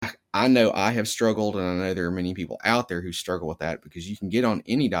I know I have struggled, and I know there are many people out there who struggle with that, because you can get on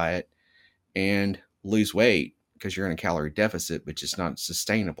any diet and lose weight because you're in a calorie deficit, but it's not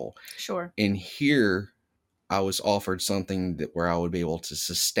sustainable. Sure. And here I was offered something that where I would be able to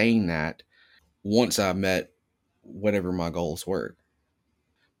sustain that once I met whatever my goals were.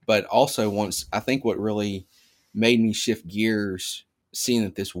 But also once, I think what really made me shift gears, seeing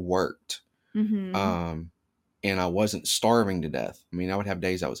that this worked, Mm-hmm. and I wasn't starving to death. I mean, I would have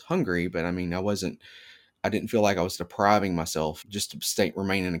days I was hungry, but I mean, I didn't feel like I was depriving myself just to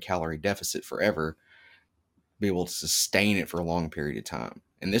remain in a calorie deficit forever, be able to sustain it for a long period of time.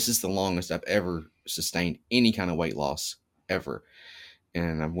 And this is the longest I've ever sustained any kind of weight loss ever.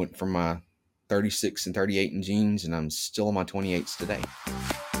 And I went from my 36 and 38 in jeans, and I'm still in my 28s today.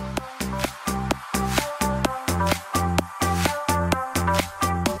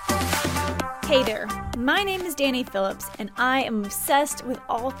 Hey there, my name is Danny Phillips, and I am obsessed with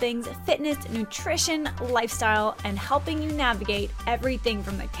all things fitness, nutrition, lifestyle, and helping you navigate everything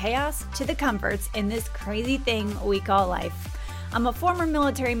from the chaos to the comforts in this crazy thing we call life. I'm a former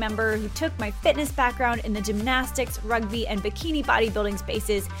military member who took my fitness background in the gymnastics, rugby, and bikini bodybuilding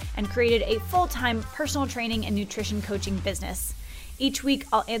spaces and created a full-time personal training and nutrition coaching business. Each week,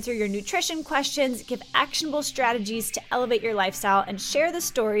 I'll answer your nutrition questions, give actionable strategies to elevate your lifestyle, and share the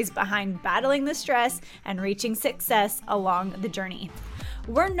stories behind battling the stress and reaching success along the journey.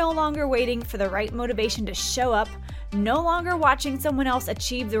 We're no longer waiting for the right motivation to show up, no longer watching someone else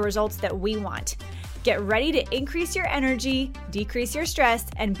achieve the results that we want. Get ready to increase your energy, decrease your stress,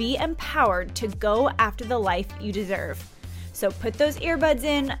 and be empowered to go after the life you deserve. So put those earbuds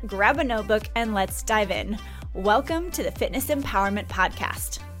in, grab a notebook, and let's dive in. Welcome to the Fitness Empowerment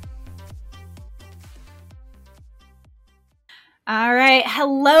Podcast. All right.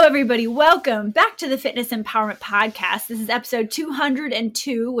 Hello, everybody. Welcome back to the Fitness Empowerment Podcast. This is episode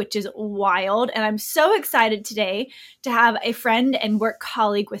 202, which is wild. And I'm so excited today to have a friend and work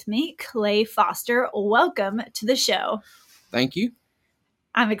colleague with me, Clay Foster. Welcome to the show. Thank you.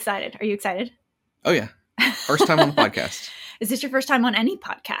 I'm excited. Are you excited? Oh, yeah. First time on the podcast. Is this your first time on any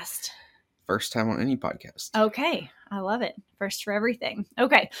podcast? First time on any podcast. Okay. I love it. First for everything.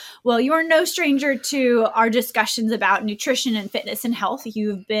 Okay. Well, you are no stranger to our discussions about nutrition and fitness and health.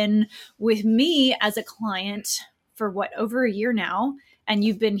 You've been with me as a client for over a year now. And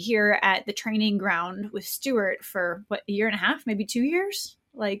you've been here at the training ground with Stuart for a year and a half, maybe 2 years?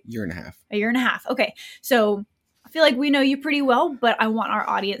 Year and a half. A year and a half. Okay. So I feel like we know you pretty well, but I want our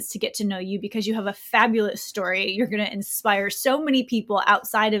audience to get to know you because you have a fabulous story. You're going to inspire so many people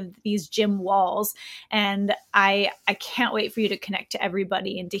outside of these gym walls. And I can't wait for you to connect to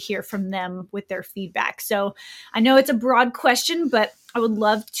everybody and to hear from them with their feedback. So I know it's a broad question, but I would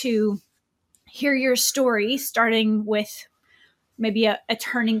love to hear your story, starting with maybe a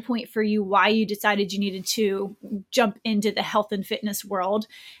turning point for you, why you decided you needed to jump into the health and fitness world,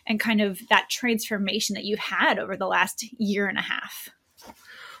 and kind of that transformation that you had over the last year and a half.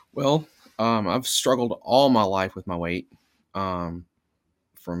 Well, I've struggled all my life with my weight, from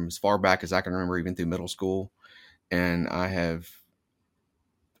as far back as I can remember, even through middle school. And I have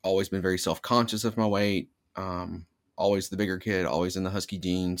always been very self-conscious of my weight, always the bigger kid, always in the husky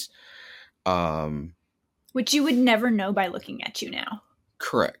jeans. Which you would never know by looking at you now.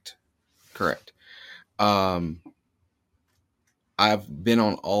 Correct. I've been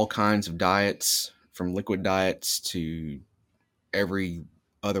on all kinds of diets, from liquid diets to every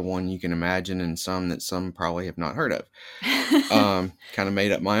other one you can imagine, and some probably have not heard of. Kind of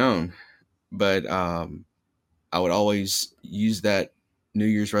made up my own. But I would always use that New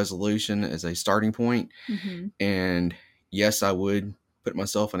Year's resolution as a starting point. Mm-hmm. And yes, I would put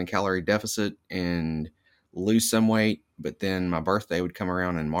myself in a calorie deficit and lose some weight, but then my birthday would come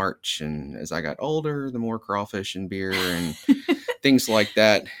around in March, and as I got older, the more crawfish and beer and things like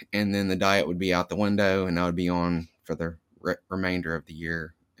that, and then the diet would be out the window, and I would be on for the remainder of the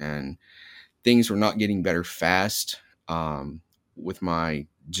year. And things were not getting better fast. With my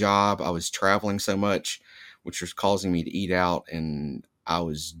job, I was traveling so much, which was causing me to eat out, and I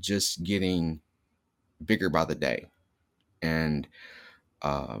was just getting bigger by the day. And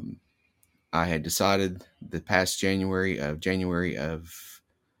I had decided the past January of 20,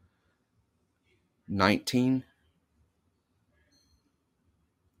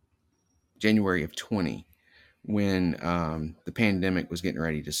 when the pandemic was getting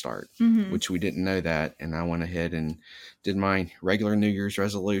ready to start, Mm-hmm. which we didn't know that. And I went ahead and did my regular New Year's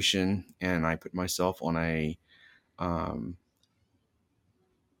resolution, and I put myself on a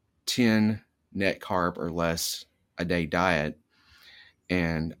 10 net carb or less a day diet.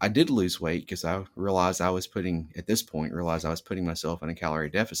 And I did lose weight because I realized I was putting myself in a calorie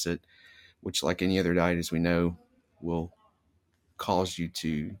deficit, which, like any other diet, as we know, will cause you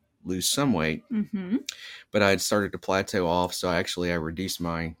to lose some weight. Mm-hmm. But I had started to plateau off, so I reduced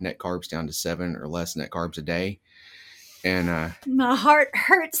my net carbs down to 7 or less net carbs a day. And my heart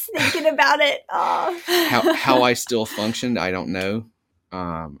hurts thinking about it. Oh. how I still functioned, I don't know.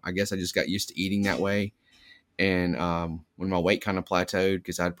 I guess I just got used to eating that way. And when my weight kind of plateaued,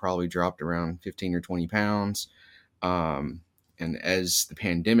 because I'd probably dropped around 15 or 20 pounds. And as the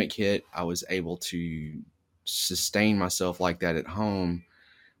pandemic hit, I was able to sustain myself like that at home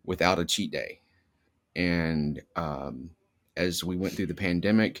without a cheat day. And as we went through the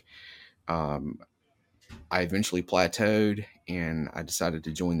pandemic, I eventually plateaued and I decided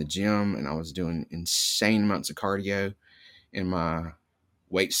to join the gym, and I was doing insane amounts of cardio, and my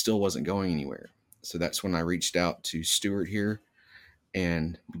weight still wasn't going anywhere. So that's when I reached out to Stuart here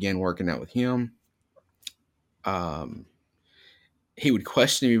and began working out with him. He would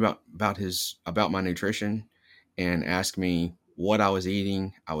question me about my nutrition and ask me what I was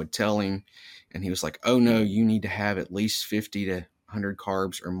eating. I would tell him, and he was like, "Oh no, you need to have at least 50 to 100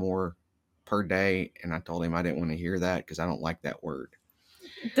 carbs or more per day." And I told him I didn't want to hear that because I don't like that word.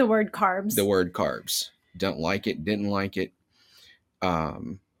 The word carbs. The word carbs. Don't like it. Didn't like it.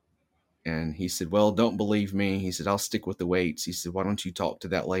 And he said, "Well, don't believe me." He said, "I'll stick with the weights." He said, "Why don't you talk to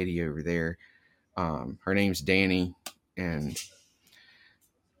that lady over there? Her name's Danny." And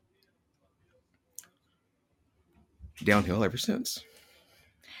downhill ever since.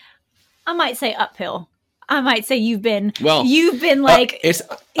 I might say uphill. I might say you've been it's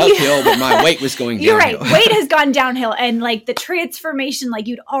uphill, but my weight was going downhill. You're right. Weight has gone downhill, and like the transformation, like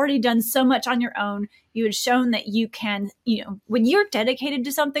you'd already done so much on your own. You had shown that you can, when you're dedicated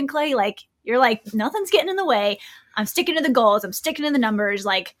to something, Clay, like you're like, nothing's getting in the way. I'm sticking to the goals. I'm sticking to the numbers.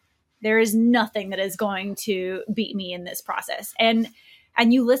 Like there is nothing that is going to beat me in this process. And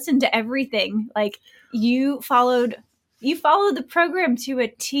you listened to everything. Like you followed the program to a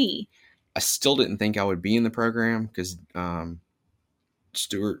T. I still didn't think I would be in the program because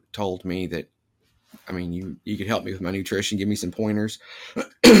Stuart told me that, you could help me with my nutrition, give me some pointers.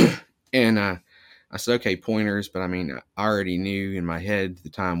 And I said, okay, pointers, but I already knew in my head at the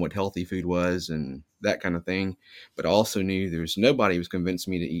time what healthy food was and that kind of thing. But I also knew there's nobody who was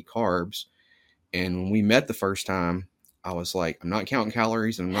convincing me to eat carbs. And when we met the first time, I was like, I'm not counting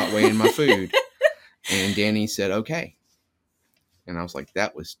calories and I'm not weighing my food. And Danny said, okay. And I was like,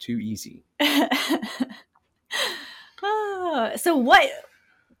 that was too easy.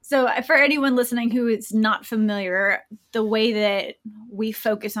 So for anyone listening who is not familiar, the way that we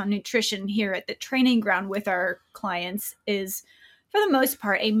focus on nutrition here at the training ground with our clients is, for the most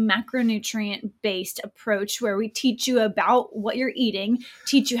part, a macronutrient-based approach where we teach you about what you're eating,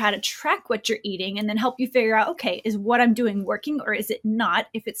 teach you how to track what you're eating, and then help you figure out, okay, is what I'm doing working or is it not?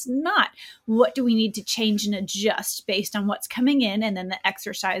 If it's not, what do we need to change and adjust based on what's coming in and then the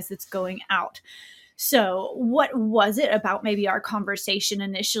exercise that's going out? So what was it about maybe our conversation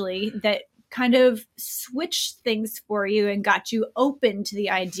initially that kind of switched things for you and got you open to the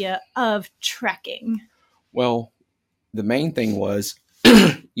idea of trekking? Well, the main thing was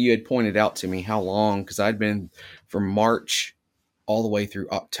you had pointed out to me how long, because I'd been from March all the way through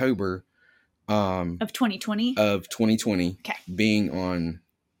October of 2020 okay, being on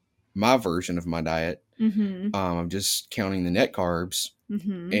my version of my diet. Mm-hmm. I'm just counting the net carbs.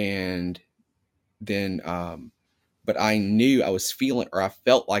 Mm-hmm. And then, but I knew I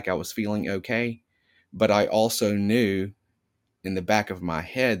felt like I was feeling okay, but I also knew in the back of my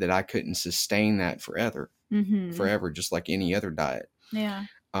head that I couldn't sustain that forever, just like any other diet. Yeah.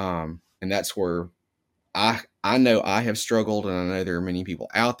 And that's where I know I have struggled, and I know there are many people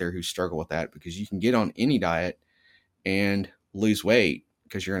out there who struggle with that, because you can get on any diet and lose weight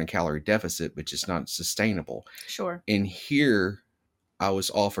because you're in a calorie deficit, but it's not sustainable. Sure. And here I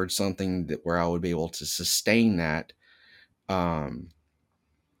was offered something where I would be able to sustain that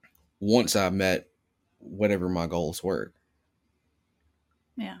once I met whatever my goals were.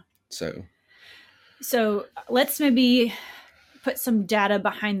 Yeah. So let's maybe put some data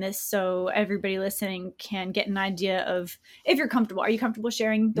behind this so everybody listening can get an idea of, if you're comfortable. Are you comfortable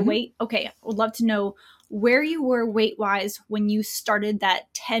sharing the weight? Okay. I would love to know where you were weight-wise when you started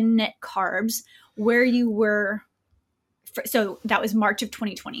that 10 net carbs, where you were. So that was March of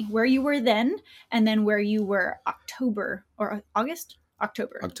 2020, where you were then, and then where you were October of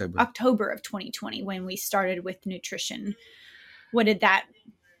 2020 when we started with nutrition. What did that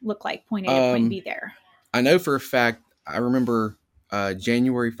look like? Point A to point B there. I know for a fact, I remember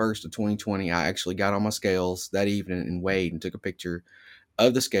January 1st of 2020, I actually got on my scales that evening and weighed and took a picture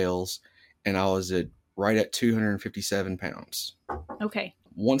of the scales, and I was right at 257 pounds. Okay.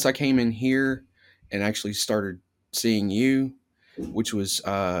 Once I came in here and actually started seeing you, which was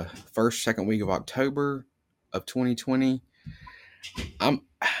first, second week of October of 2020, I'm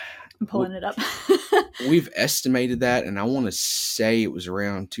pulling it up. We've estimated that, and I want to say it was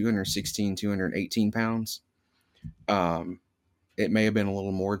around 216, 218 pounds. It may have been a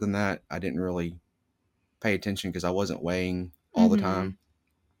little more than that. I didn't really pay attention because I wasn't weighing all the time.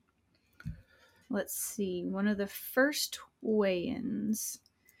 Let's see. One of the first weigh-ins.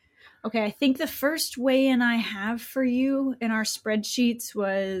 Okay, I think the first weigh-in I have for you in our spreadsheets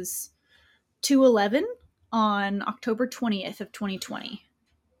was 211 on October 20th of 2020.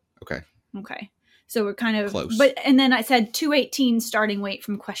 Okay. So we're kind of close. And then I said 218 starting weight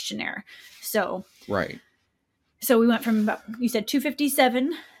from questionnaire. So right. So we went from about, you said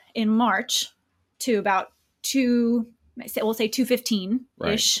 257 in March to about we'll say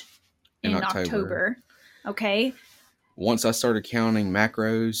 215-ish in October. Okay. Once I started counting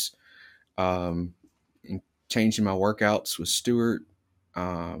macros, and changing my workouts with Stuart,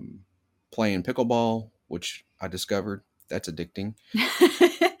 playing pickleball, which I discovered that's addicting.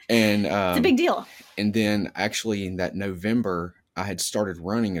 And it's a big deal. And then actually in that November, I had started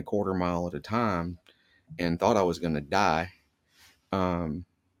running a quarter mile at a time and thought I was going to die.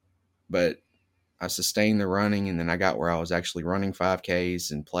 But I sustained the running, and then I got where I was actually running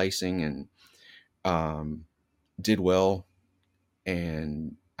 5Ks and placing, and did well.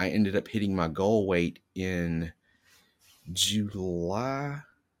 And I ended up hitting my goal weight in July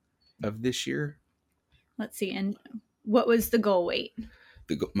of this year. Let's see. And what was the goal weight?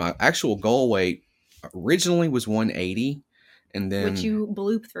 My actual goal weight originally was 180, and then which you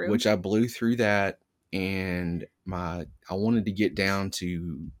blew through. Which I blew through that, and I wanted to get down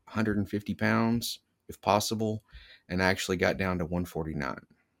to 150 pounds if possible, and I actually got down to 149.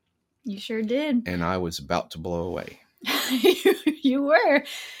 You sure did. And I was about to blow away. You were.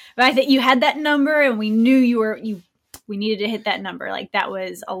 But I think you had that number, and we knew we needed to hit that number. Like, that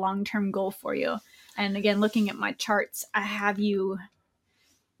was a long-term goal for you. And again, looking at my charts, I have you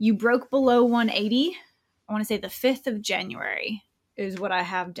broke below 180. I want to say the 5th of January is what I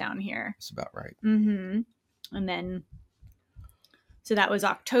have down here. That's about right. And then, so that was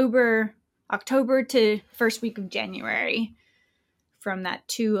October to first week of January, from that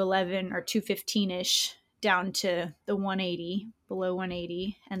 211 or 215-ish down to the 180, below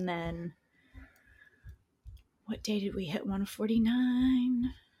 180. And then what day did we hit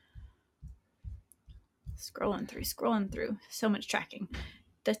 149? Scrolling through. So much tracking.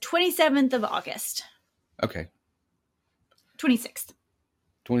 The 27th of August. Okay. 26th.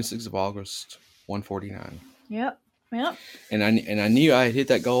 26th of August, 149. Yep. And I knew I had hit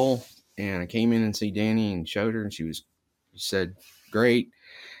that goal, and I came in and see Danny and showed her, and you said, great.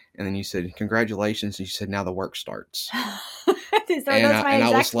 And then you said, congratulations. And you said, now the work starts. I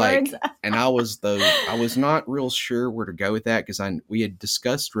was like, and I was not real sure where to go with that, because we had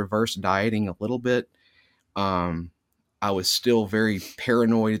discussed reverse dieting a little bit. I was still very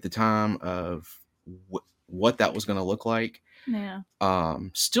paranoid at the time of what that was going to look like. Yeah.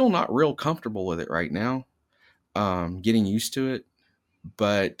 Still not real comfortable with it right now. Getting used to it,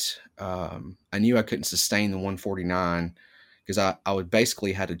 but I knew I couldn't sustain the 149, because I would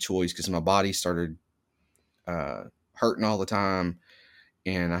basically had a choice, because my body started hurting all the time,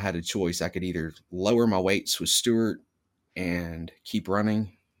 and I had a choice. I could either lower my weights with Stuart and keep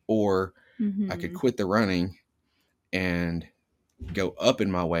running, or I could quit the running and go up in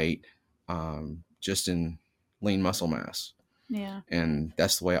my weight, just in lean muscle mass. Yeah. And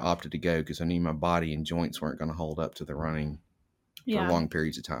that's the way I opted to go, because I knew my body and joints weren't going to hold up to the running for long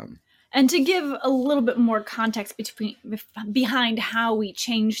periods of time. And to give a little bit more context behind how we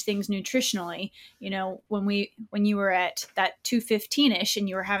change things nutritionally, when you were at that 215-ish and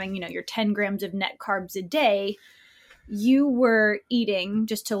you were having, your 10 grams of net carbs a day, you were eating,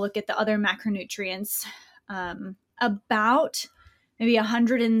 just to look at the other macronutrients, about maybe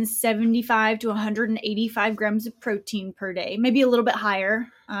 175 to 185 grams of protein per day, maybe a little bit higher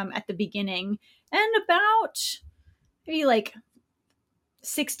at the beginning, and about maybe like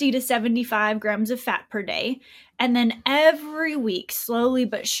 60 to 75 grams of fat per day. And then every week, slowly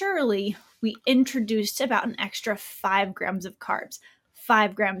but surely, we introduced about an extra 5 grams of carbs,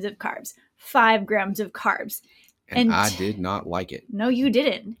 5 grams of carbs, 5 grams of carbs. And I did not like it. No, you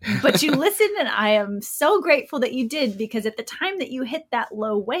didn't. But you listened, and I am so grateful that you did, because at the time that you hit that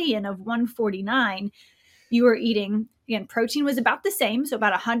low weigh-in of 149, you were eating, again, protein was about the same, so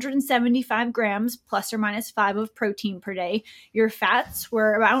about 175 grams plus or minus 5 of protein per day. Your fats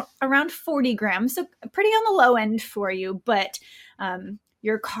were around 40 grams, so pretty on the low end for you, but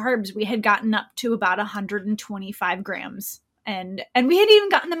your carbs, we had gotten up to about 125 grams. And we had even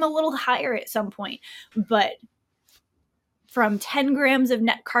gotten them a little higher at some point. But from 10 grams of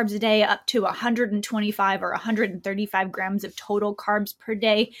net carbs a day up to 125 or 135 grams of total carbs per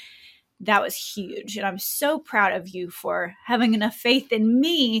day, that was huge. And I'm so proud of you for having enough faith in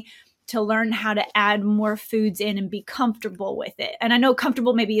me to learn how to add more foods in and be comfortable with it. And I know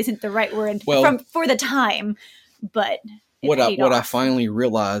comfortable maybe isn't the right word for the time, but what I finally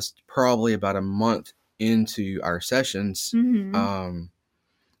realized probably about a month into our sessions,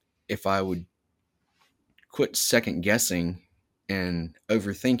 if I would quit second guessing and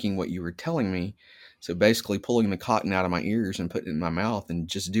overthinking what you were telling me, so basically pulling the cotton out of my ears and putting it in my mouth and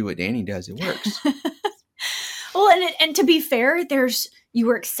just do what Danny does, it works. Well, and to be fair, you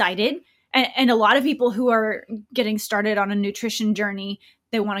were excited. And a lot of people who are getting started on a nutrition journey,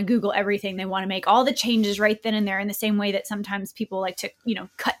 they want to Google everything. They want to make all the changes right then and there, in the same way that sometimes people like to,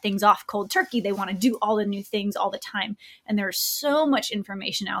 cut things off cold turkey. They want to do all the new things all the time. And there's so much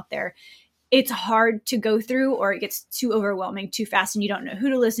information out there. It's hard to go through, or it gets too overwhelming too fast and you don't know who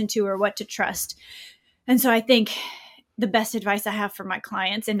to listen to or what to trust. And so I think the best advice I have for my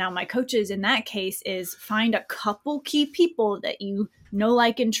clients and now my coaches in that case is find a couple key people that you know,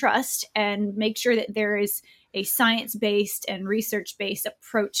 like, and trust, and make sure that there is a science-based and research-based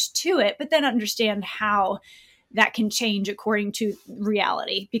approach to it, but then understand how that can change according to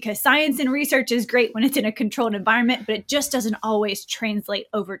reality, because science and research is great when it's in a controlled environment, but it just doesn't always translate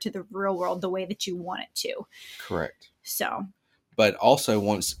over to the real world the way that you want it to. Correct. So, but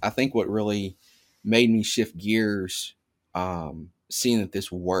also I think what really made me shift gears, seeing that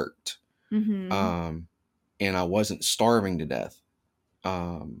this worked, and I wasn't starving to death.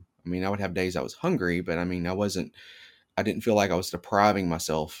 I mean, I would have days I was hungry, but I mean, I didn't feel like I was depriving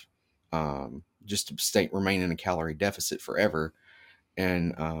myself, just to remain in a calorie deficit forever,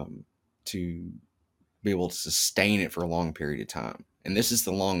 and to be able to sustain it for a long period of time. And this is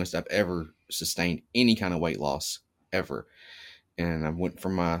the longest I've ever sustained any kind of weight loss ever. And I went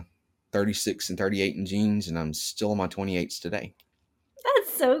from my 36 and 38 in jeans, and I'm still in my 28s today.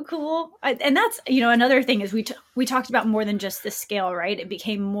 That's so cool. And that's, another thing is we talked about more than just the scale, right? It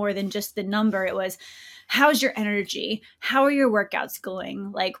became more than just the number. It was, how's your energy? How are your workouts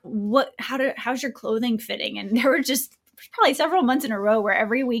going? Like, how's your clothing fitting? And there were just probably several months in a row where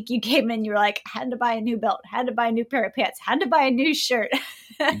every week you came in, you were like, had to buy a new belt, had to buy a new pair of pants, had to buy a new shirt.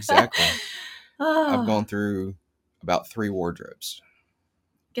 Exactly. I've gone through about 3 wardrobes.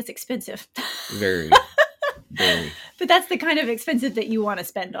 Gets expensive. Very. Very. But that's the kind of expensive that you want to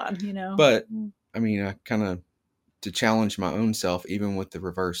spend on, But I mean, I kind of, to challenge my own self, even with the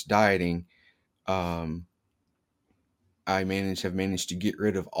reverse dieting, I have managed to get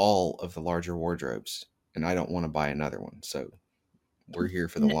rid of all of the larger wardrobes, and I don't want to buy another one. So we're here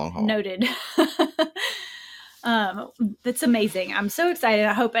for the long haul. Noted. That's amazing. I'm so excited.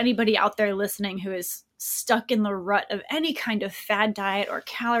 I hope anybody out there listening who is stuck in the rut of any kind of fad diet or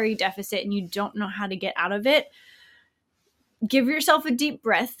calorie deficit and you don't know how to get out of it, give yourself a deep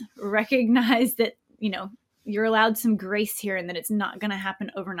breath, recognize that, you're allowed some grace here and that it's not going to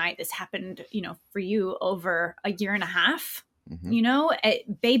happen overnight. This happened, for you over a year and a half,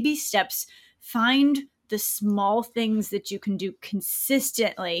 at baby steps. Find the small things that you can do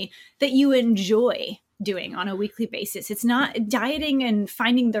consistently that you enjoy doing on a weekly basis. It's not dieting, and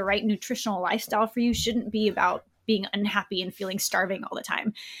finding the right nutritional lifestyle for you shouldn't be about being unhappy and feeling starving all the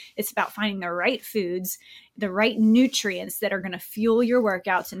time. It's about finding the right foods, the right nutrients that are going to fuel your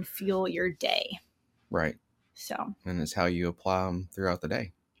workouts and fuel your day. Right. So, and it's how you apply them throughout the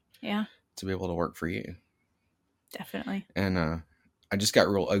day. Yeah. To be able to work for you. Definitely. And I just got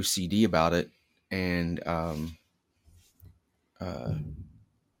real OCD about it, and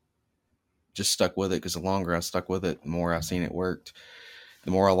just stuck with it, because the longer I stuck with it, the more I've seen it worked,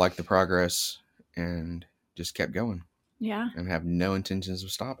 the more I liked the progress, and just kept going. Yeah. And have no intentions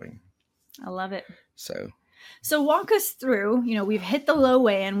of stopping. I love it. So walk us through, we've hit the low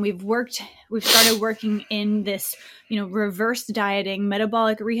weigh-in, we've started working in this, reverse dieting,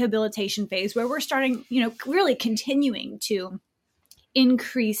 metabolic rehabilitation phase where we're starting, really continuing to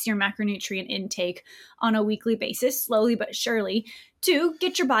increase your macronutrient intake on a weekly basis, slowly but surely, to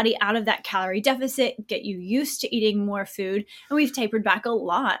get your body out of that calorie deficit, get you used to eating more food. And we've tapered back a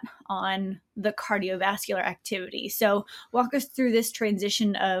lot on the cardiovascular activity. So walk us through this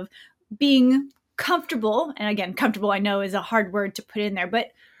transition of being comfortable. And again, comfortable, I know, is a hard word to put in there,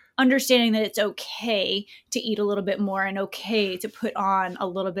 but understanding that it's okay to eat a little bit more and okay to put on a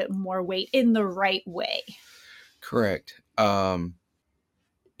little bit more weight in the right way. Correct.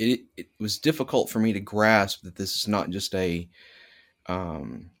 It was difficult for me to grasp that this is not just a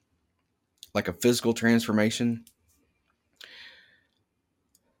like a physical transformation.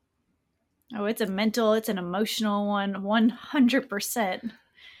 Oh, it's a mental, it's an emotional one, 100%.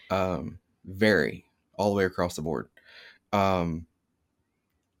 Very, all the way across the board. Um,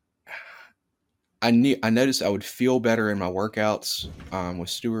 I noticed I would feel better in my workouts with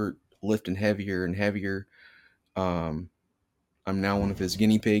Stuart lifting heavier and heavier. Um, I'm now one of his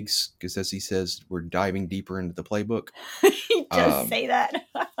guinea pigs because, as he says, we're diving deeper into the playbook. You just Um, say that.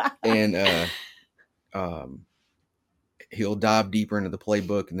 and um, he'll dive deeper into the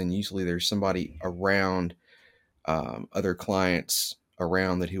playbook, and then usually there's somebody around, other clients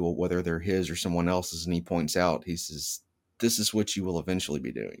around that he will, whether they're his or someone else's, and he points out, he says, "This is what you will eventually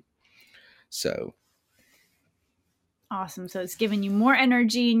be doing." So Awesome. So it's given you more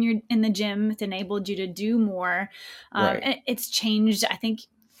energy in the gym. It's enabled you to do more. right, And it's changed, I think,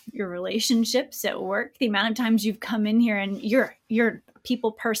 your relationships at work. The amount of times you've come in here and you're a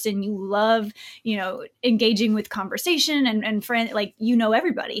people person. You love, engaging with conversation and friend, like,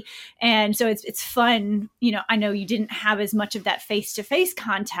 everybody. And so it's fun. I know you didn't have as much of that face-to-face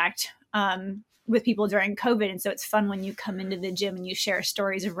contact with people during COVID. And so it's fun when you come into the gym and you share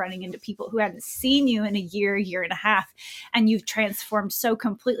stories of running into people who hadn't seen you in a year and a half, and you've transformed so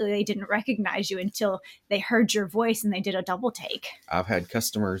completely they didn't recognize you until they heard your voice and they did a double take. I've had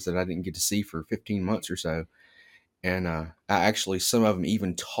customers that I didn't get to see for 15 months or so. And I actually, some of them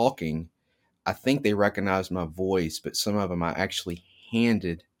even talking, I think they recognized my voice, but some of them I actually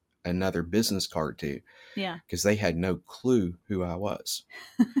handed another business card to Yeah. because they had no clue who I was.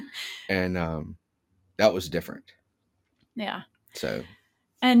 And that was different. Yeah. So,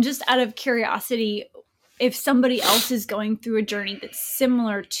 And just out of curiosity, if somebody else is going through a journey that's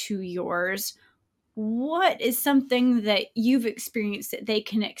similar to yours, what is something that you've experienced that they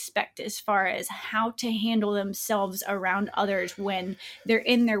can expect as far as how to handle themselves around others when they're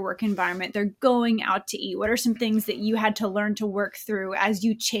in their work environment, they're going out to eat? What are some things that you had to learn to work through as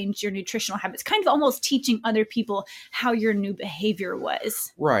you changed your nutritional habits, kind of almost teaching other people how your new behavior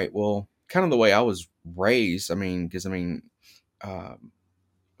was? right. Well, kind of the way I was raised. I mean, because we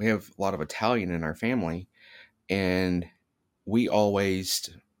have a lot of Italian in our family, and we always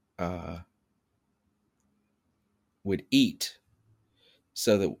uh, would eat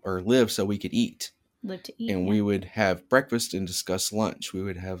so that, or live so we could eat. Live to eat. And Yeah. we would have breakfast and discuss lunch. We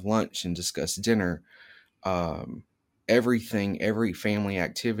would have lunch and discuss dinner. Um, Everything, every family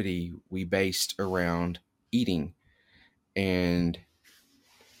activity we based around eating. And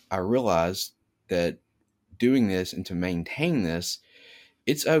I realized that doing this and to maintain this,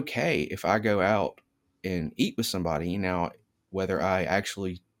 it's okay if I go out and eat with somebody. Now, whether I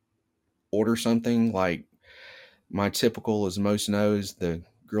actually order something like my typical, as most knows, the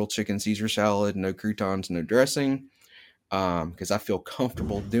grilled chicken Caesar salad, no croutons, no dressing, because I feel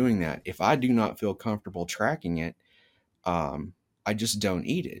comfortable doing that. If I do not feel comfortable tracking it, I just don't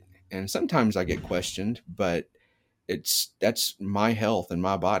eat it. And sometimes I get questioned, but that's my health and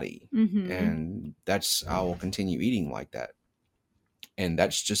my body, Mm-hmm. and that's, I will continue eating like that, and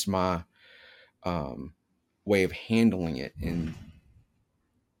that's just my um, way of handling it. And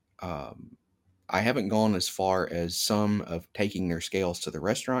um, I haven't gone as far as some of taking their scales to the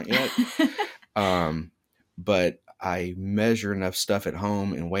restaurant yet. Um, but I measure enough stuff at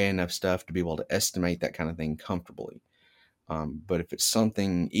home and weigh enough stuff to be able to estimate that kind of thing comfortably. But if it's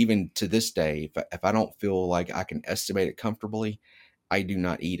something, even to this day, if I don't feel like I can estimate it comfortably, I do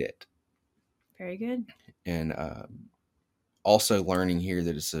not eat it. Very good. And also learning here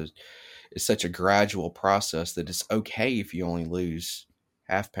that it's such a gradual process that it's okay if you only lose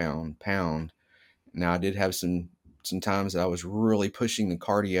half pound. Now I did have some times that I was really pushing the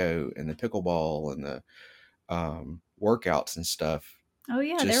cardio and the pickleball and the workouts and stuff. Oh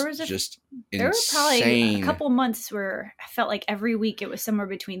yeah, Just there were probably a insane. couple months where I felt like every week it was somewhere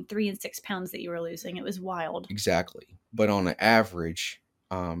between 3 and 6 pounds that you were losing. It was wild. Exactly. But on an average,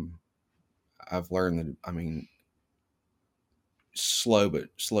 I've learned that, I mean, slow but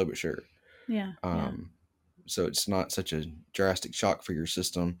sure. Yeah. So it's not such a drastic shock for your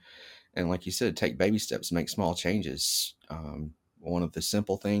system. And like you said, take baby steps, make small changes. One of the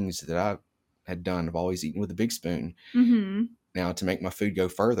simple things that I had done, I've always eaten with a big spoon. Mm-hmm. Now, to make my food go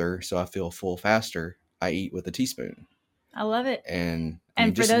further so I feel full faster, I eat with a teaspoon. I love it. And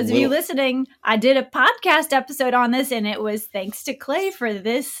And for those of you listening, I did a podcast episode on this, and it was thanks to Clay for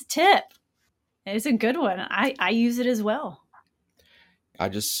this tip. It's a good one. I use it as well. I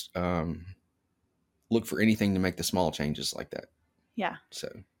just look for anything to make the small changes like that. Yeah. So,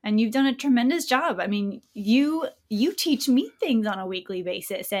 and you've done a tremendous job. I mean, you teach me things on a weekly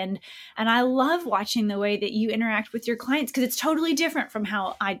basis, and I love watching the way that you interact with your clients, because it's totally different from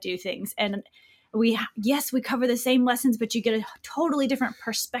how I do things. And we cover the same lessons, but you get a totally different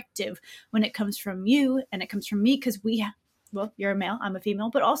perspective when it comes from you and it comes from me, because well, you're a male, I'm a female,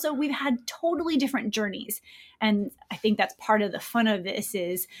 but also we've had totally different journeys. And I think that's part of the fun of this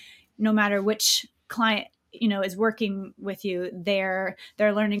is no matter which client is working with you, they're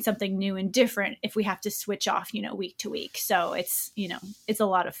learning something new and different if we have to switch off week to week. So it's it's a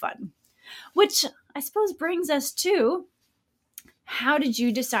lot of fun, which I suppose brings us to, how did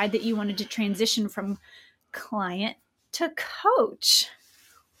you decide that you wanted to transition from client to coach?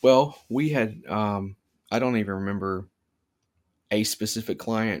 well, we had, I don't even remember a specific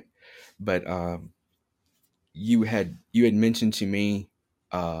client, but you had mentioned to me,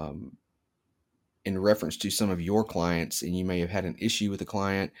 um, in reference to some of your clients, and you may have had an issue with a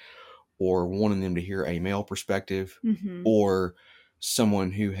client or wanting them to hear a male perspective, Mm-hmm. or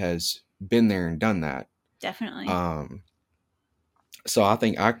someone who has been there and done that. Definitely. So I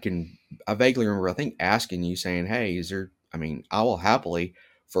think I vaguely remember, I think, asking you, saying, hey, I will happily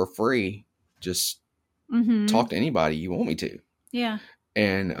for free just talk to anybody you want me to. Yeah.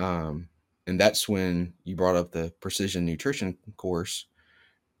 And that's when you brought up the precision nutrition course.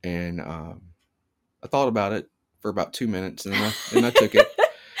 And I thought about it for about 2 minutes, and then I took it.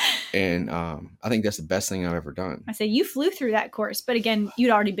 And I think that's the best thing I've ever done. I say you flew through that course, but again,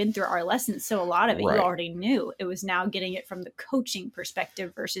 you'd already been through our lessons, so a lot of it Right. you already knew. It was now getting it from the coaching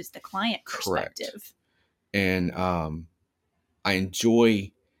perspective versus the client perspective. Correct. And I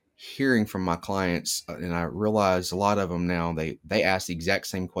enjoy hearing from my clients, and I realize a lot of them now, they ask the exact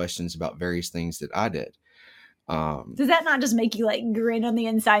same questions about various things that I did. Does that not just make you like grin on the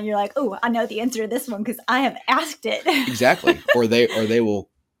inside? And you're like, oh, I know the answer to this one because I have asked it. Exactly. Or they will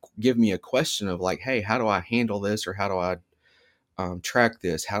give me a question of like, hey, how do I handle this? Or how do I track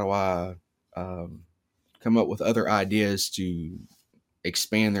this? How do I come up with other ideas to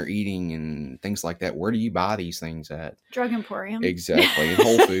expand their eating and things like that? Where do you buy these things at? Drug Emporium. Exactly. In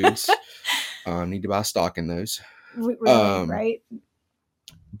Whole Foods. Need to buy stock in those. Really, right?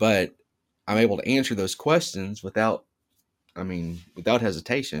 But I'm able to answer those questions without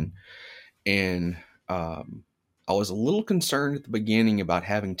hesitation. And I was a little concerned at the beginning about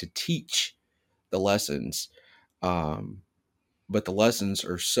having to teach the lessons. But the lessons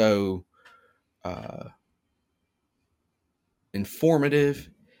are so informative,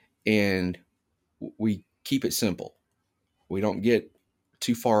 and we keep it simple. We don't get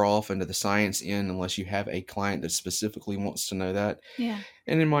too far off into the science end unless you have a client that specifically wants to know that. Yeah.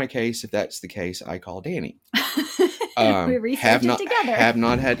 And in my case, if that's the case, I call Danny. We researched it together. Have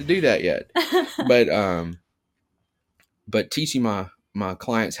not had to do that yet. But teaching my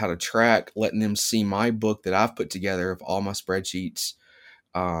clients how to track, letting them see my book that I've put together of all my spreadsheets,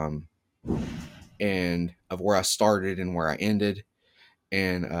 and of where I started and where I ended,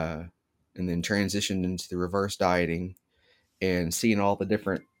 and then transitioned into the reverse dieting, and seeing all the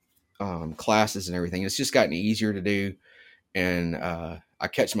different classes and everything. It's just gotten easier to do. And I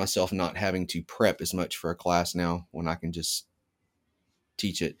catch myself not having to prep as much for a class now when I can just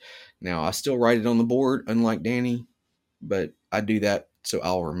teach it. Now, I still write it on the board, unlike Danny, but I do that so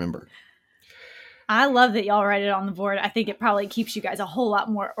I'll remember. I love that y'all write it on the board. I think it probably keeps you guys a whole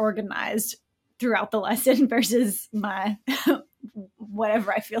lot more organized throughout the lesson versus my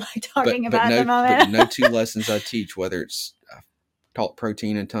whatever I feel like talking about at the moment. But no two lessons I teach, whether it's I've taught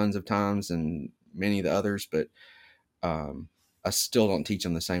protein a tons of times and many of the others, but I still don't teach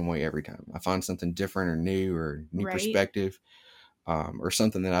them the same way every time. I find something different or new Right. perspective, or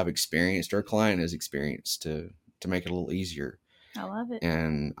something that I've experienced or a client has experienced to make it a little easier. I love it.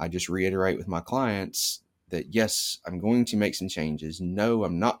 And I just reiterate with my clients that, yes, I'm going to make some changes. No,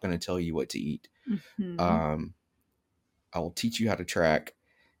 I'm not going to tell you what to eat. Mm-hmm. I will teach you how to track,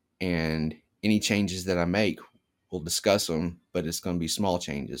 and any changes that I make, we'll discuss them, but it's going to be small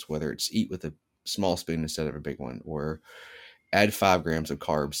changes, whether it's eat with a small spoon instead of a big one, or add 5 grams of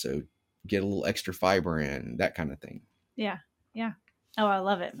carbs, so get a little extra fiber in, that kind of thing. Yeah. Yeah. Oh, I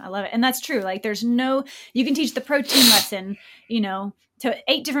love it. I love it. And that's true. Like you can teach the protein lesson, to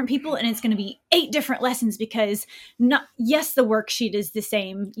 8 different people, and it's going to be 8 different lessons because yes, the worksheet is the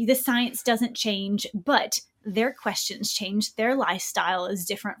same. The science doesn't change, but their questions change. Their lifestyle is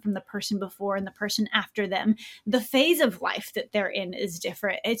different from the person before and the person after them. The phase of life that they're in is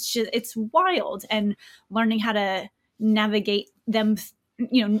different. It's wild. And learning how to navigate them,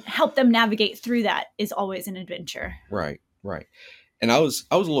 help them navigate through that is always an adventure. Right. And I was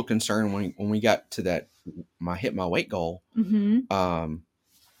a little concerned when we got to that, hit my weight goal,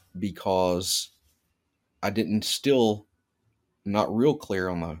 because I didn't still not real clear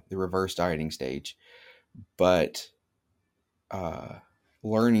on the reverse dieting stage, but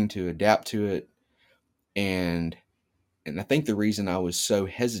learning to adapt to it. And I think the reason I was so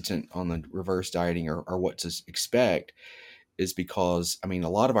hesitant on the reverse dieting, or what to expect, is because, I mean, a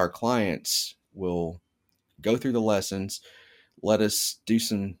lot of our clients will go through the lessons, let us do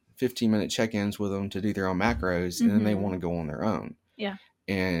some 15-minute check-ins with them to do their own macros, and then they want to go on their own. Yeah.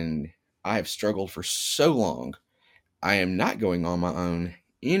 And I have struggled for so long. I am not going on my own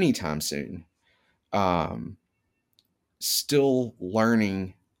anytime soon. Still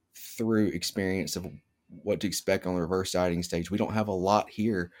learning through experience of what to expect on the reverse dieting stage. We don't have a lot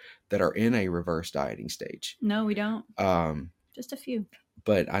here that are in a reverse dieting stage. No, we don't. Just a few.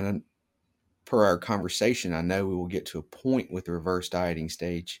 But per our conversation, I know we will get to a point with the reverse dieting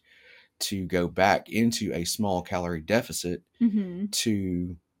stage to go back into a small calorie deficit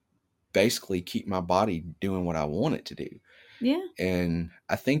to basically keep my body doing what I want it to do. Yeah. And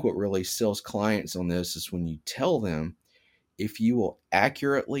I think what really sells clients on this is when you tell them, if you will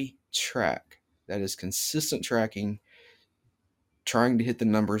accurately track, that is consistent tracking, trying to hit the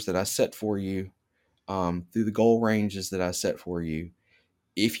numbers that I set for you, through the goal ranges that I set for you,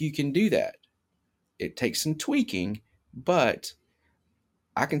 if you can do that, it takes some tweaking, but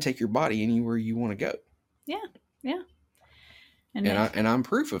I can take your body anywhere you want to go. Yeah. Yeah. And I'm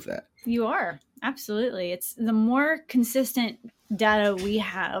proof of that. You are. Absolutely. It's the more consistent data we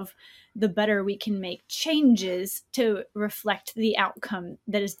have, the better we can make changes to reflect the outcome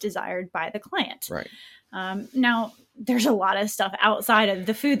that is desired by the client. Right. Now, there's a lot of stuff outside of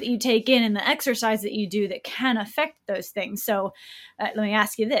the food that you take in and the exercise that you do that can affect those things. So let me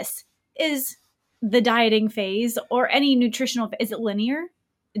ask you this. Is the dieting phase or any nutritional, is it linear?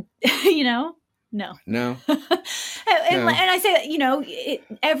 No. No. And I say that,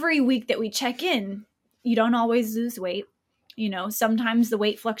 every week that we check in, you don't always lose weight. Sometimes the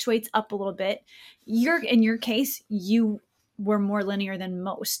weight fluctuates up a little bit. In your case, you were more linear than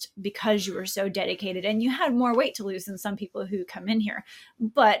most because you were so dedicated and you had more weight to lose than some people who come in here.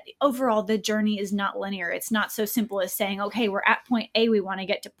 But overall, the journey is not linear. It's not so simple as saying, okay, we're at point A, we want to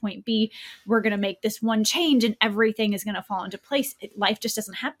get to point B. We're going to make this one change and everything is going to fall into place. Life just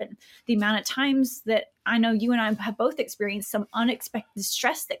doesn't happen. The amount of times that I know you and I have both experienced some unexpected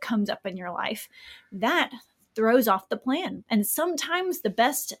stress that comes up in your life, that throws off the plan. And sometimes the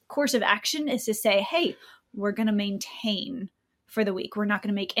best course of action is to say, hey, we're going to maintain for the week. We're not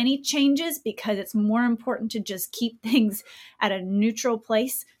going to make any changes because it's more important to just keep things at a neutral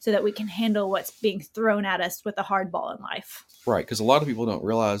place so that we can handle what's being thrown at us with a hard ball in life. Right. Because a lot of people don't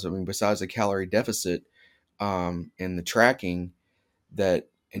realize, I mean, besides the calorie deficit, and the tracking, that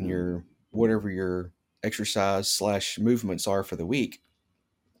in your, whatever your exercise / movements are for the week,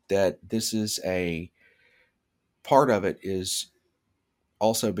 that this is a part of it is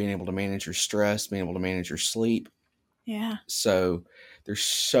also being able to manage your stress, being able to manage your sleep. Yeah. So there's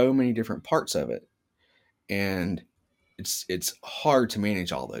so many different parts of it, and it's hard to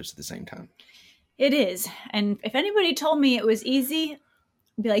manage all those at the same time. It is. And if anybody told me it was easy,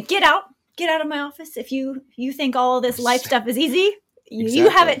 I'd be like, get out of my office. If you think all of this life stuff is easy, you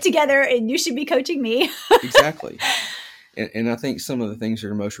have it together and you should be coaching me. Exactly. And I think some of the things that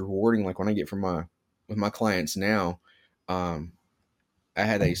are most rewarding, like when I get with my clients now, I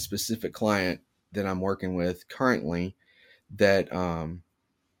had a specific client that I'm working with currently that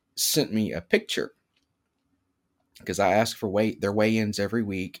sent me a picture, because I ask for their weigh-ins every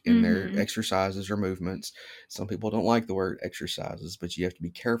week and their exercises or movements. Some people don't like the word exercises, but you have to be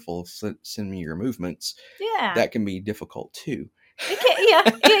careful. Send me your movements. Yeah. That can be difficult too.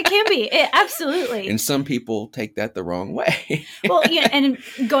 It can be. Absolutely. And some people take that the wrong way. Well, yeah, and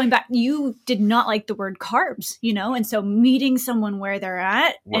going back, you did not like the word carbs, and so meeting someone where they're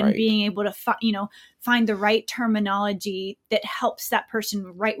at and being able to, find the right terminology that helps that person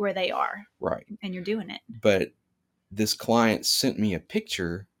right where they are. Right. And you're doing it. But this client sent me a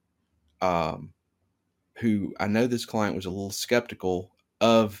picture, who I know this client was a little skeptical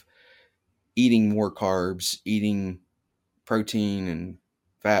of eating more carbs, eating protein and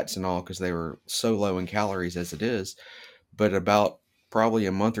fats and all, because they were so low in calories as it is. But about probably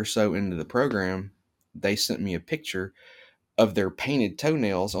a month or so into the program, they sent me a picture of their painted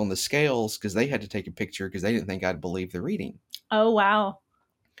toenails on the scales, because they had to take a picture because they didn't think I'd believe the reading. Oh, wow.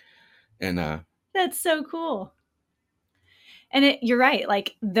 And that's so cool. And you're right.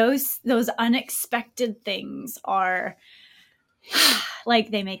 Like those unexpected things are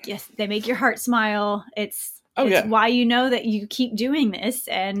like, they make your heart smile. It's Oh, it's yeah. why you know that you keep doing this.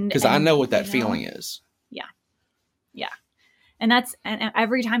 And Because I know what that you know, feeling is. Yeah. Yeah. And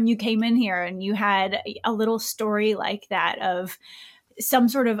every time you came in here and you had a little story like that of some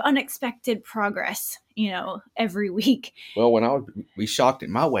sort of unexpected progress, you know, every week. Well, when I would be shocked at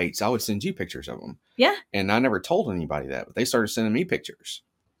my weights, I would send you pictures of them. Yeah. And I never told anybody that, but they started sending me pictures.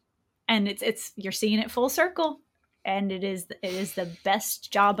 And it's you're seeing it full circle, and it is the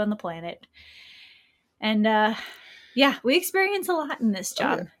best job on the planet. And yeah, we experience a lot in this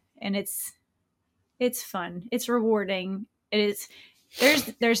job. Oh, yeah. And it's fun. It's rewarding. It is.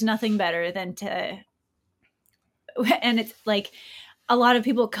 There's nothing better than to, and it's like a lot of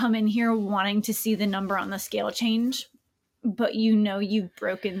people come in here wanting to see the number on the scale change, but you know you've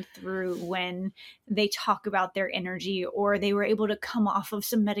broken through when they talk about their energy, or they were able to come off of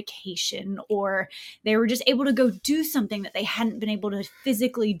some medication, or they were just able to go do something that they hadn't been able to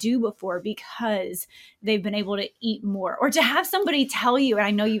physically do before because they've been able to eat more, or to have somebody tell you, and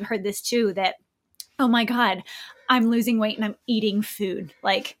I know you've heard this too, that, oh my God, I'm losing weight and I'm eating food.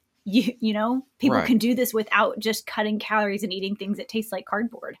 Like, you know, people Right. can do this without just cutting calories and eating things that taste like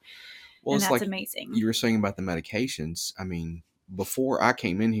cardboard. Well, And it's that's like amazing. you were saying about the medications. I mean, before I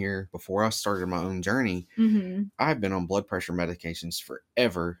came in here, before I started my own journey, Mm-hmm. I've been on blood pressure medications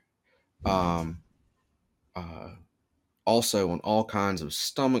forever. Also on all kinds of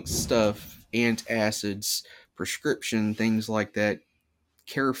stomach stuff, antacids, prescription, things like that.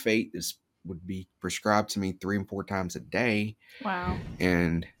 Carafate would be prescribed to me 3 and 4 times a day. Wow.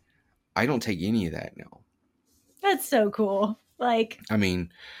 And I don't take any of that now. That's so cool. Like, I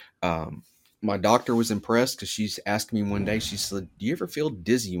mean, my doctor was impressed because she's asked me one day, she said, do you ever feel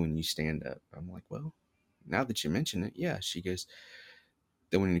dizzy when you stand up? I'm like, well, now that you mention it, yeah. She goes,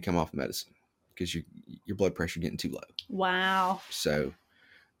 then we need to come off medicine because your blood pressure getting too low. wow. So,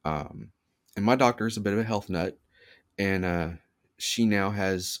 and my doctor is a bit of a health nut, and she now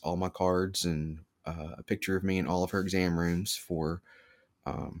has all my cards and a picture of me in all of her exam rooms for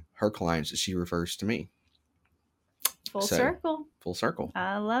her clients that she refers to me. Full So, circle. Full circle.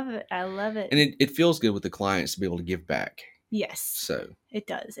 I love it. I love it. And it feels good with the clients to be able to give back. Yes. So it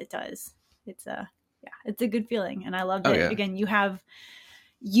does. It does. It's a good feeling. And I love Oh, that. yeah. Again, you have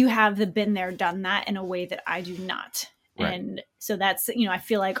the been there, done that in a way that I do not. Right. And so that's, you know, I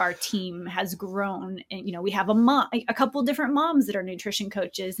feel like our team has grown, and, you know, we have a couple different moms that are nutrition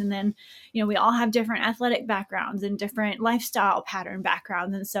coaches. And then, you know, we all have different athletic backgrounds and different lifestyle pattern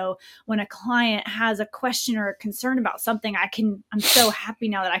backgrounds. And so when a client has a question or a concern about something, I'm so happy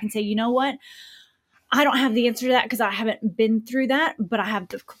now that I can say, you know what? I don't have the answer to that because I haven't been through that, but I have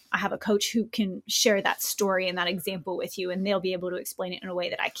a coach who can share that story and that example with you, and they'll be able to explain it in a way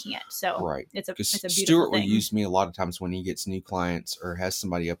that I can't. So right. it's a beautiful Stuart thing. will use me a lot of times when he gets new clients or has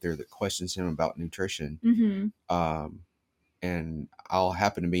somebody up there that questions him about nutrition. Mm-hmm. And I'll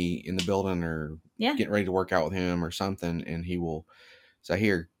happen to be in the building or getting ready to work out with him or something, and he will say,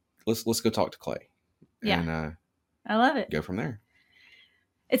 "Here, let's go talk to Clay." Yeah, and I love it. Go from there.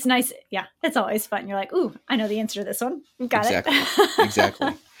 It's nice. Yeah, it's always fun. You're like, ooh, I know the answer to this one. Got Exactly. it.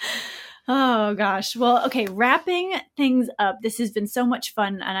 Exactly. Oh gosh. Well, okay. Wrapping things up. This has been so much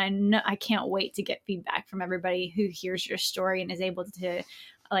fun, and I know I can't wait to get feedback from everybody who hears your story and is able to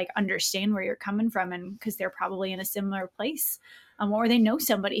like understand where you're coming from, and because they're probably in a similar place, or they know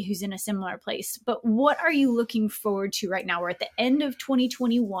somebody who's in a similar place. But what are you looking forward to right now? We're at the end of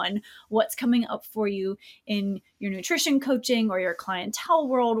 2021. What's coming up for you in your nutrition coaching or your clientele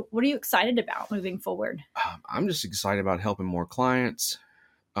world? What are you excited about moving forward? I'm just excited about helping more clients,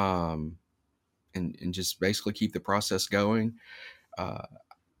 and just basically keep the process going.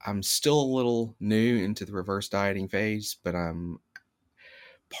 I'm still a little new into the reverse dieting phase, but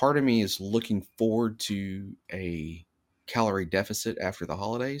part of me is looking forward to a calorie deficit after the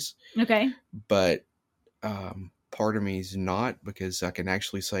holidays. Okay. But part of me is not, because I can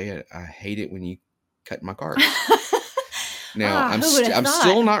actually say I hate it when you cut my carbs. Now, I'm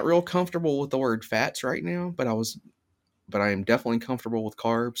still not real comfortable with the word fats right now, but I am definitely comfortable with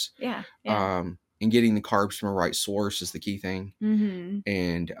carbs. Yeah. And getting the carbs from the right source is the key thing. Mm-hmm.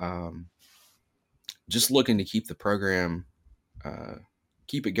 And just looking to keep the program,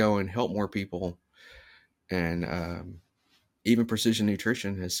 keep it going, help more people. And even Precision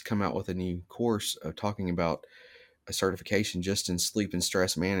Nutrition has come out with a new course talking about a certification just in sleep and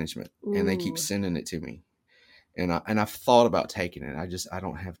stress management. Ooh. And they keep sending it to me. And I've thought about taking it. I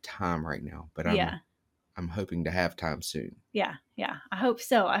don't have time right now, but I'm hoping to have time soon. Yeah. I hope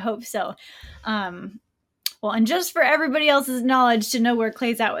so. Well, and just for everybody else's knowledge to know where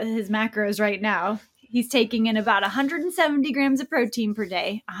Clay's at with his macros right now, He's taking in about 170 grams of protein per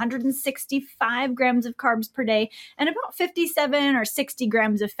day, 165 grams of carbs per day, and about 57 or 60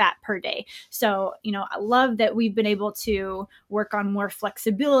 grams of fat per day. So, I love that we've been able to work on more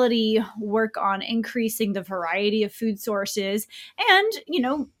flexibility, work on increasing the variety of food sources, and,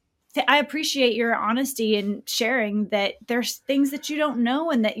 I appreciate your honesty in sharing that there's things that you don't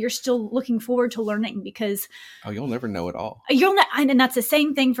know and that you're still looking forward to learning, because you'll never know it all. and that's the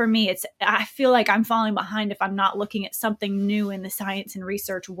same thing for me. I feel like I'm falling behind if I'm not looking at something new in the science and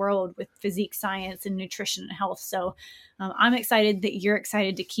research world with physique science and nutrition and health. So I'm excited that you're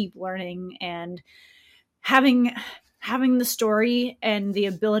excited to keep learning, and having the story and the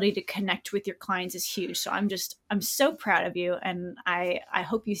ability to connect with your clients is huge. So I'm so proud of you, and I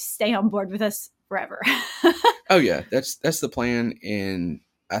hope you stay on board with us forever. Oh yeah, that's the plan. And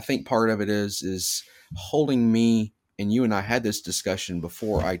I think part of it is holding me, and you and I had this discussion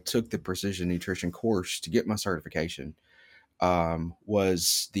before I took the precision nutrition course to get my certification,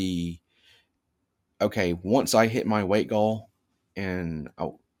 was once I hit my weight goal, and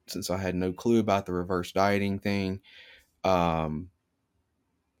since I had no clue about the reverse dieting thing,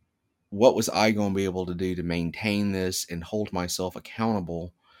 what was I going to be able to do to maintain this and hold myself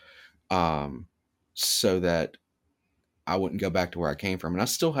accountable, so that I wouldn't go back to where I came from. And I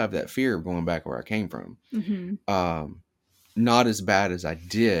still have that fear of going back where I came from. Mm-hmm. Not as bad as I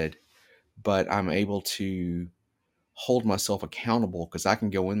did, but I'm able to hold myself accountable because I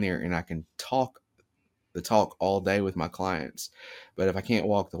can go in there and I can talk the talk all day with my clients. But if I can't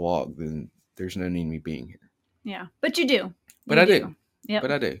walk the walk, then there's no need in me being here. Yeah, but you do. But I do. Yep.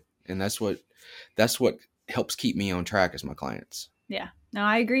 But I do. And that's what helps keep me on track as my clients. Yeah. No,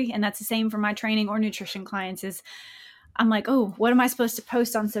 I agree. And that's the same for my training or nutrition clients. Is I'm like, oh, what am I supposed to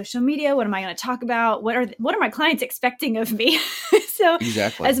post on social media? What am I going to talk about? What are my clients expecting of me? So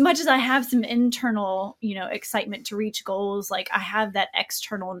exactly. As much as I have some internal, excitement to reach goals, like I have that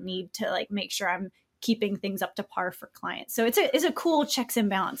external need to like make sure I'm keeping things up to par for clients. So it's a cool checks and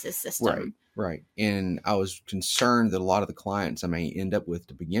balances system. Right. And I was concerned that a lot of the clients I may end up with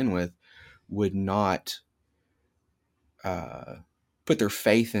to begin with would not put their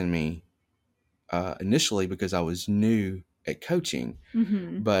faith in me initially because I was new at coaching.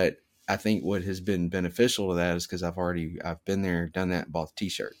 Mm-hmm. But I think what has been beneficial to that is because I've been there, done that, bought the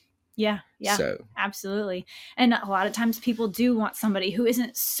t-shirt. Yeah, so, absolutely. And a lot of times people do want somebody who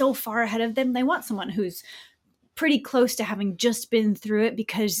isn't so far ahead of them. They want someone who's pretty close to having just been through it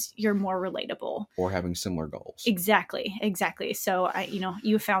because you're more relatable. Or having similar goals. Exactly. So,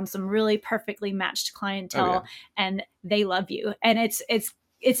 you found some really perfectly matched clientele and they love you. And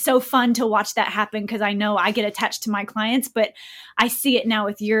it's so fun to watch that happen because I know I get attached to my clients, but I see it now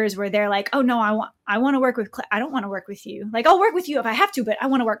with yours where they're like, oh no, I want to work with Clay. I don't want to work with you. Like I'll work with you if I have to, but I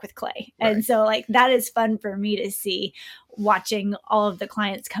want to work with Clay. Right. And so like that is fun for me to see, watching all of the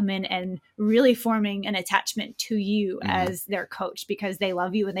clients come in and really forming an attachment to you as their coach because they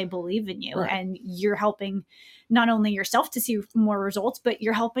love you and they believe in you. Right. And you're helping not only yourself to see more results, but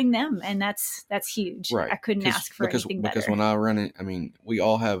you're helping them. And that's huge. Right. I couldn't ask for anything better. Because when I run it, I mean, we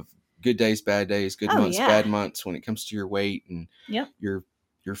all have good days, bad days, good months, bad months when it comes to your weight and your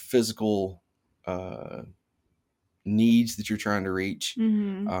physical needs that you're trying to reach,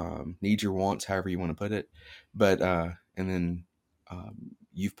 needs or wants, however you want to put it. But, and then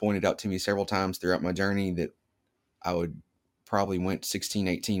you've pointed out to me several times throughout my journey that I would probably went 16,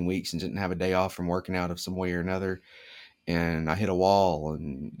 18 weeks and didn't have a day off from working out of some way or another. And I hit a wall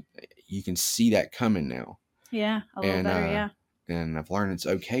and you can see that coming now. Yeah. A little better. Yeah. And I've learned it's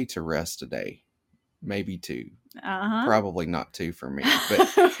okay to rest a day, maybe two, probably not two for me,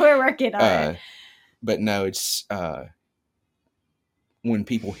 but we're working on it. But no, it's, when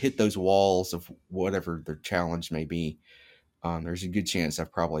people hit those walls of whatever their challenge may be, there's a good chance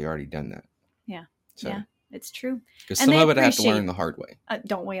I've probably already done that. Yeah. So. Yeah. It's true. Because some of it I have to learn the hard way.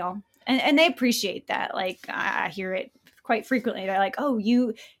 Don't we all? And they appreciate that. Like I hear it quite frequently. They're like, oh,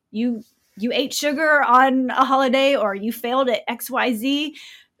 you ate sugar on a holiday or you failed at XYZ.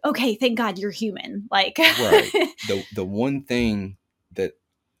 Okay, thank God you're human. Like right. The one thing that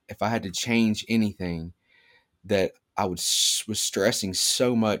if I had to change anything that I was stressing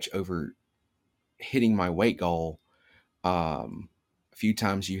so much over hitting my weight goal, a few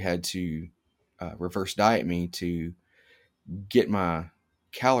times you had to reverse diet me to get my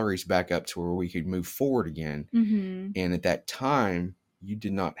calories back up to where we could move forward again. And at that time, you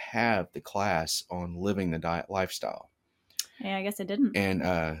did not have the class on living the diet lifestyle. Yeah, I guess I didn't. And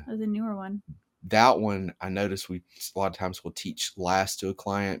that was a newer one. That one, I noticed a lot of times we'll teach last to a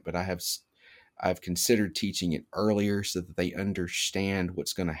client, but I've considered teaching it earlier so that they understand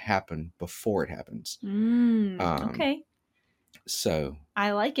what's going to happen before it happens. Okay. So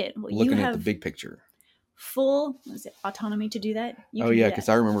I like it. Well, looking you at the have big picture. full autonomy to do that. You Oh can yeah, do because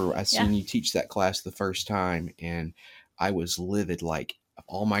that. I remember I seen you teach that class the first time, and I was livid. Like,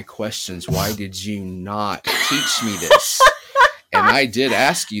 all my questions, why did you not teach me this? And I did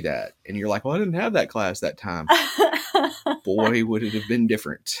ask you that, and you're like, well, I didn't have that class that time. Boy, would it have been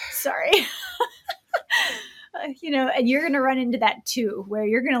different. Sorry. And you're going to run into that too, where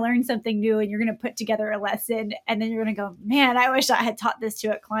you're going to learn something new and you're going to put together a lesson, and then you're going to go, man, I wish I had taught this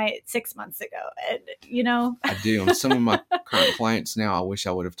to a client 6 months ago. And, I do. And some of my current clients now, I wish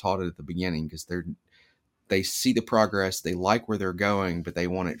I would have taught it at the beginning, because they see the progress, they like where they're going, but they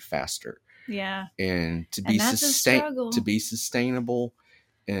want it faster. Yeah. And to be sustainable,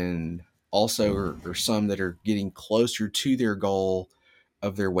 and also are some that are getting closer to their goal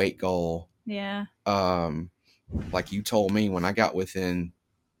of their weight goal. Yeah. Like you told me, when I got within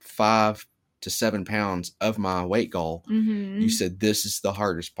 5 to 7 pounds of my weight goal, you said this is the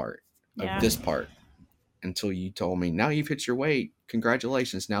hardest part of this part, until you told me, now you've hit your weight,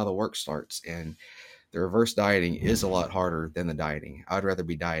 congratulations, now the work starts. And the reverse dieting is a lot harder than the dieting. I'd rather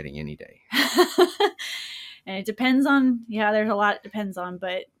be dieting any day. And it depends on, there's a lot it depends on,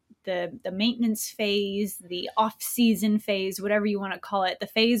 but the maintenance phase, the off-season phase, whatever you want to call it, the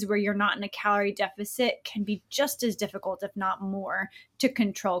phase where you're not in a calorie deficit can be just as difficult, if not more, to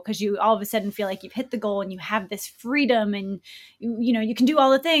control, because you all of a sudden feel like you've hit the goal and you have this freedom and you can do all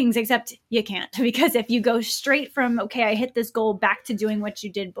the things, except you can't, because if you go straight from, okay, I hit this goal, back to doing what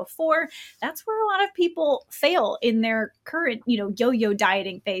you did before, that's where a lot of people fail in their current, yo-yo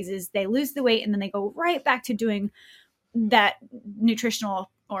dieting phases. They lose the weight and then they go right back to doing that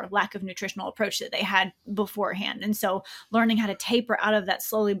nutritional or lack of nutritional approach that they had beforehand. And so learning how to taper out of that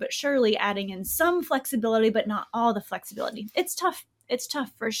slowly but surely, adding in some flexibility, but not all the flexibility. It's tough. It's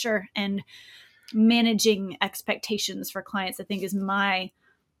tough for sure. And managing expectations for clients, I think, is my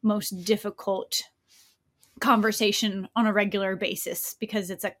most difficult conversation on a regular basis, because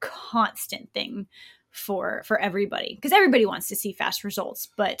it's a constant thing for everybody, because everybody wants to see fast results,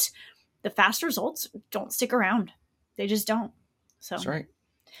 but the fast results don't stick around. They just don't. So that's right.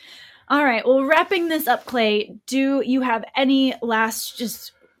 All right. Well, wrapping this up, Clay, do you have any last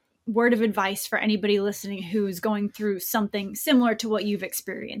just word of advice for anybody listening who's going through something similar to what you've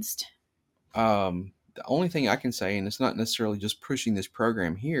experienced? The only thing I can say, and it's not necessarily just pushing this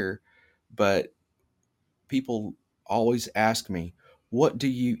program here, but people always ask me, what do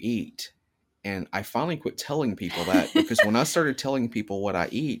you eat? And I finally quit telling people that, because when I started telling people what I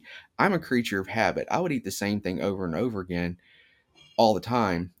eat, I'm a creature of habit. I would eat the same thing over and over again all the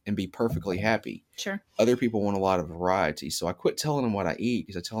time and be perfectly happy. Sure. Other people want a lot of variety. So I quit telling them what I eat,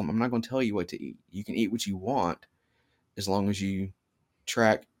 because I tell them, I'm not going to tell you what to eat. You can eat what you want as long as you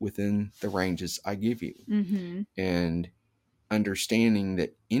track within the ranges I give you. Mm-hmm. And understanding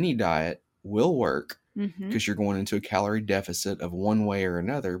that any diet will work, because you're going into a calorie deficit of one way or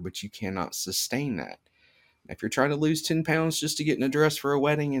another, but you cannot sustain that. If you're trying to lose 10 pounds just to get in a dress for a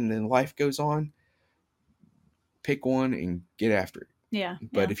wedding and then life goes on, pick one and get after it. Yeah.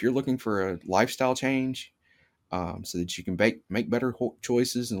 But if you're looking for a lifestyle change, so that you can make better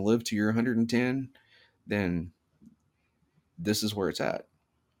choices and live to your 110, then this is where it's at.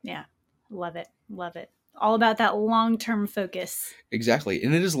 Yeah. Love it. Love it. All about that long-term focus. Exactly.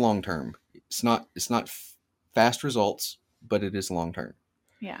 And it is long-term. It's not fast results, but it is long-term.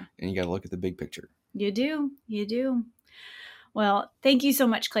 Yeah. And you got to look at the big picture. You do. You do. Well, thank you so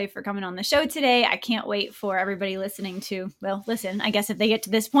much, Clay, for coming on the show today. I can't wait for everybody listening to, well, listen, I guess if they get to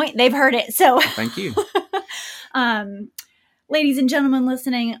this point, they've heard it. So thank you. Ladies and gentlemen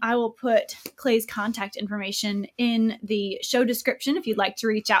listening, I will put Clay's contact information in the show description if you'd like to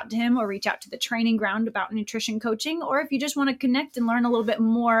reach out to him or reach out to the training ground about nutrition coaching, or if you just want to connect and learn a little bit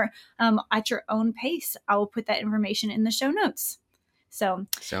more at your own pace. I will put that information in the show notes. So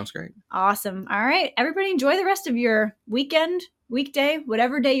sounds great. Awesome. All right. Everybody enjoy the rest of your weekend, weekday,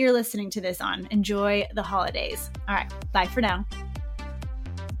 whatever day you're listening to this on. Enjoy the holidays. All right. Bye for now.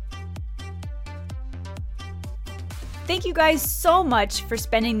 Thank you guys so much for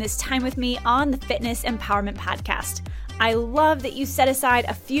spending this time with me on the Fitness Empowerment Podcast. I love that you set aside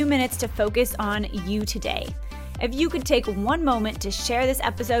a few minutes to focus on you today. If you could take one moment to share this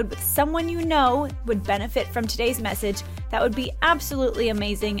episode with someone you know would benefit from today's message, that would be absolutely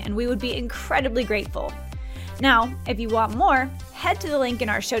amazing, and we would be incredibly grateful. Now, if you want more, head to the link in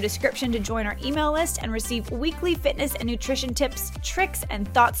our show description to join our email list and receive weekly fitness and nutrition tips, tricks, and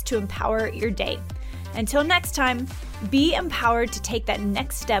thoughts to empower your day. Until next time, be empowered to take that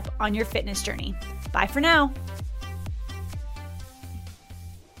next step on your fitness journey. Bye for now.